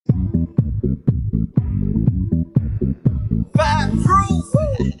Fireproof.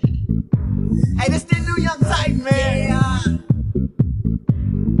 Hey, this the new Young Type, man.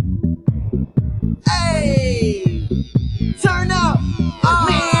 Hey, turn up.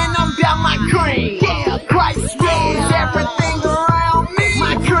 Man, I'm got my cream. Yeah, Christ rules everything around me.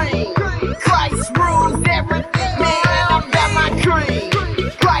 My cream. Christ rules everything. Man, I'm got my cream.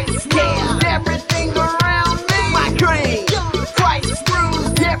 Christ rules everything around me. My cream. Christ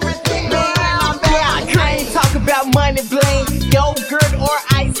rules everything. Man, I'm got my cream. Talk about money, bling, yogurt or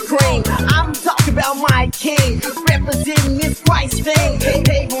ice cream. I'm talking about my king, representing this Christ thing.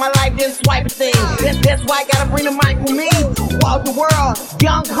 Pay for my life, then swipe a thing. That's why I gotta bring the mic with me. Walk the world,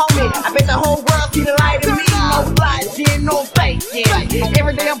 young homie. I bet the whole world see the light in me. No fly shit, no fake shit.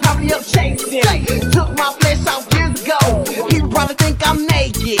 Every day I'm probably up chasing. Took my flesh off years ago. People probably think I'm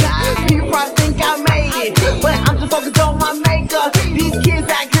naked. People probably think I made it, but I'm just focused on my maker. These kids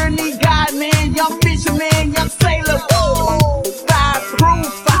out here need God, man. Young fisherman, young sailor. Whoa, fireproof.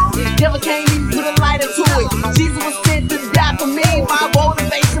 Devil can't even put a lighter to it. Jesus was sent to die for me. My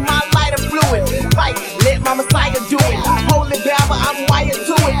motivation, my lighter fluid. Fight, let my Messiah do it. Holy Bible, I'm wired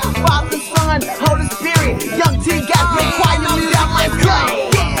to it. Father, Son, Holy Spirit. Young T got me quiet, me out my cream.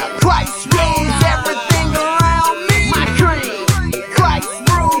 Christ rules everything around me. My cream. Christ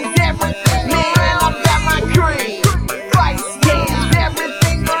rules everything. Man, I've got my cream. Christ rules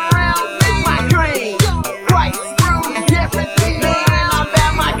everything around me. My cream. Christ rules everything. Man, I've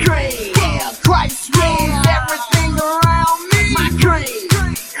got my cream. Christ rules everything around me. My cream.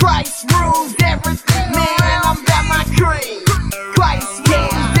 Christ rules everything. Man, I've got my cream. Christ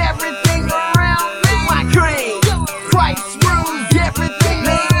rules everything around me. My cream. Christ rules everything.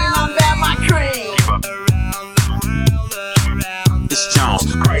 Man, I've got my cream. It's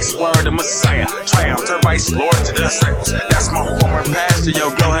Jones, Christ word, the Messiah. Triumph to Vice Lord to the disciples. That's my former pastor. Yo,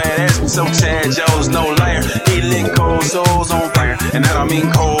 go ahead, ask me. So Chad Joe's no liar. He lit cold souls on fire. And that don't mean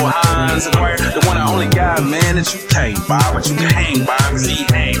Cole Hines acquire. The one and only guy, man, that you can't buy, but you can hang by, cause he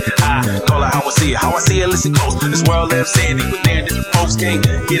hang high. Call it how I see it, listen close. This world left sandy, but then the folks can't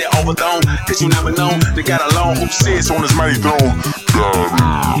get it overthrown. Cause you never know, they got a lone who sits on his mighty throne.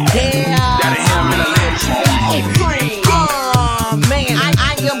 That ain't him in the left. Man,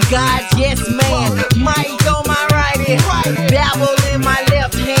 I am God, yes man. Mic on my right hand, Bible in my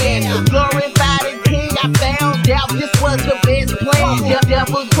left hand. Glorify the King, I found out this was the best plan. The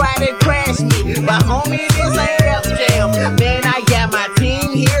devil tried to crash me, but homie, this ain't F Jam. Man, I got my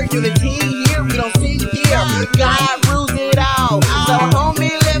team here, unity here, we don't see here. God rules it all, so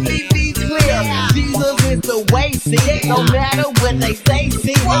homie, let me be clear. Jesus is the way, see, no matter what they say,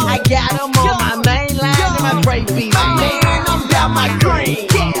 see. I got him on my main line and my break beat. Man, I'm got my cream.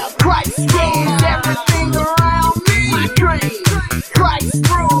 Christ rules everything around me. My cream. Christ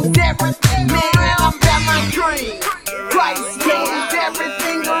rules everything. Man, I'm got my cream. Christ rules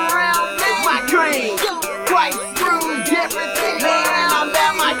everything around me. My cream. Christ rules everything. Man, I'm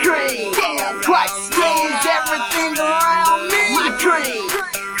got my cream. Christ rules everything around me. My cream.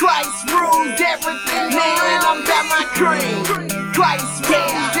 Christ rules everything. Man, I'm got my cream. Christ